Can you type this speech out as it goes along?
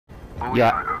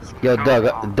Yo,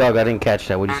 Doug, I didn't catch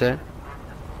that. What'd you say?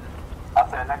 I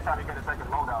said next time you get a second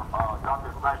loadout, drop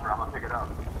your sniper. I'm gonna pick it up.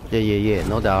 Yeah.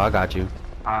 No doubt. I got you.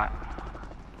 Alright.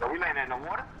 So we laying in the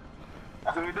water?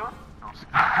 That's what we doing?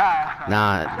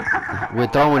 Nah, we're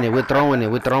throwing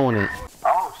it.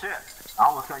 Oh shit! I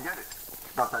almost couldn't get it.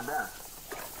 Drop that down.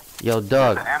 Yo,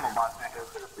 Doug. The ammo box in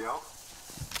here, yo.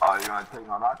 Oh, you gonna take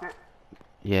my rocket?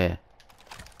 Yeah.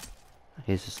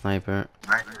 Here's the sniper.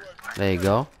 Right. There you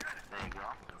go.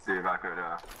 Let's see if I could,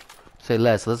 Say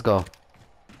less. Let's go.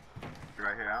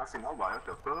 right here. I don't see nobody. What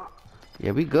the fuck?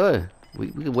 Yeah, we good. We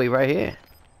can wait right here.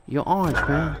 You're orange,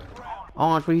 man.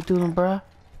 Orange, what you doing, bruh?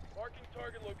 Marking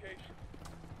target location.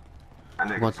 That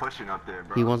nigga pushing up there,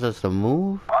 bro. He wants us to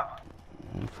move?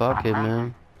 Fuck it,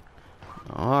 man.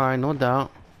 Alright, no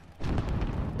doubt.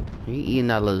 He eating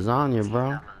that lasagna,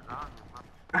 bro.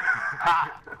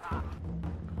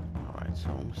 Alright, so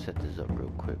I'm gonna set this up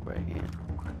real quick right here.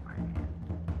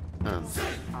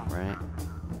 Right.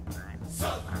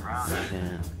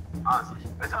 Yeah.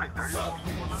 It's only 30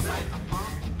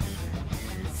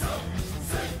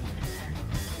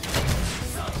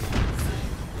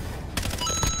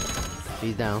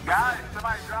 He's down. Guys,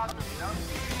 somebody dropped him, you know?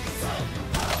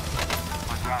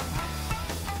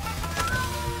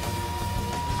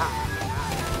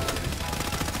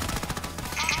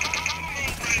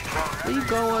 Where you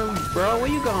going, bro?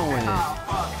 Where you going?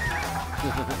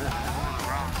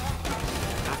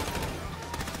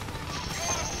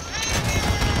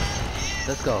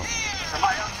 Let's go.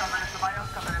 Somebody else coming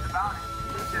in the bounty.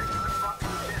 This shit good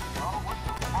fucking shit, bro. What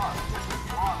the fuck? This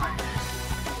is wrong right here.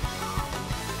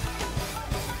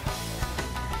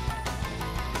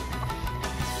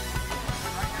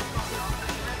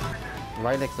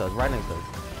 Right next to us, right next to us.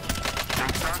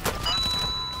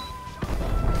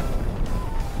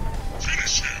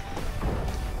 Finish him.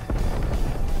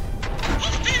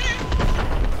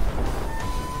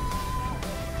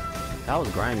 That was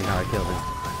grimy how I killed him.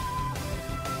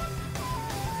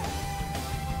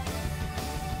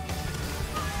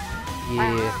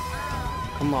 Yeah.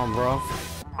 Come on, bro.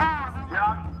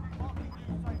 Yeah.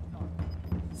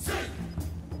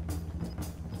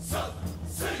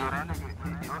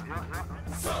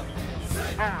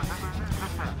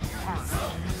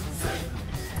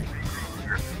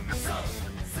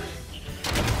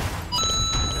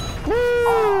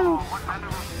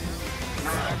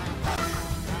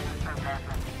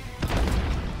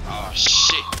 Oh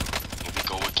shit. Here we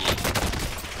go again.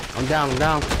 I'm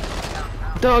down.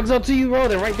 Dogs up to you,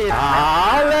 rolling right there.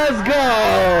 Ah, let's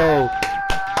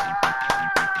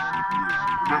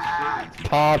go.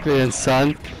 Poppin',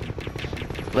 son.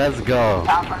 Let's go.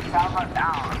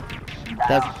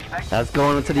 That's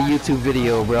going into the YouTube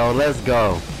video, bro. Let's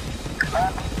go.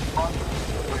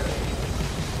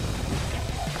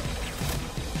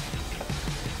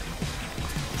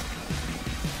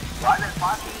 Why did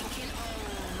Foxy?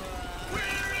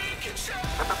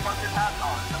 What the fuck is that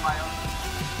on? Somebody else?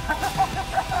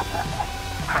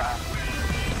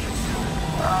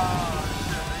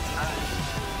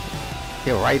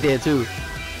 Yeah, right there too.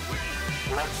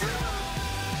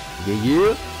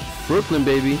 Yeah. Brooklyn,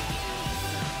 baby.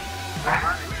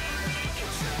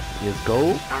 Let's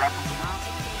go.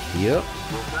 Yep.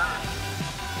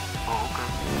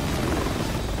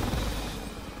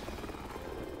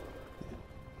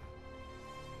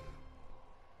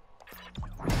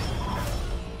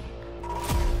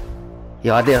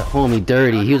 Yo, I did homie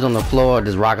dirty. He was on the floor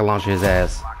just rocket launching his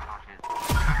ass.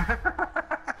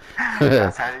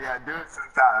 That's how you gotta do it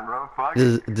sometimes, bro. Fuck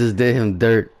it. Just did him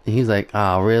dirt. He's like,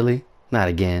 oh, really? Not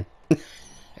again.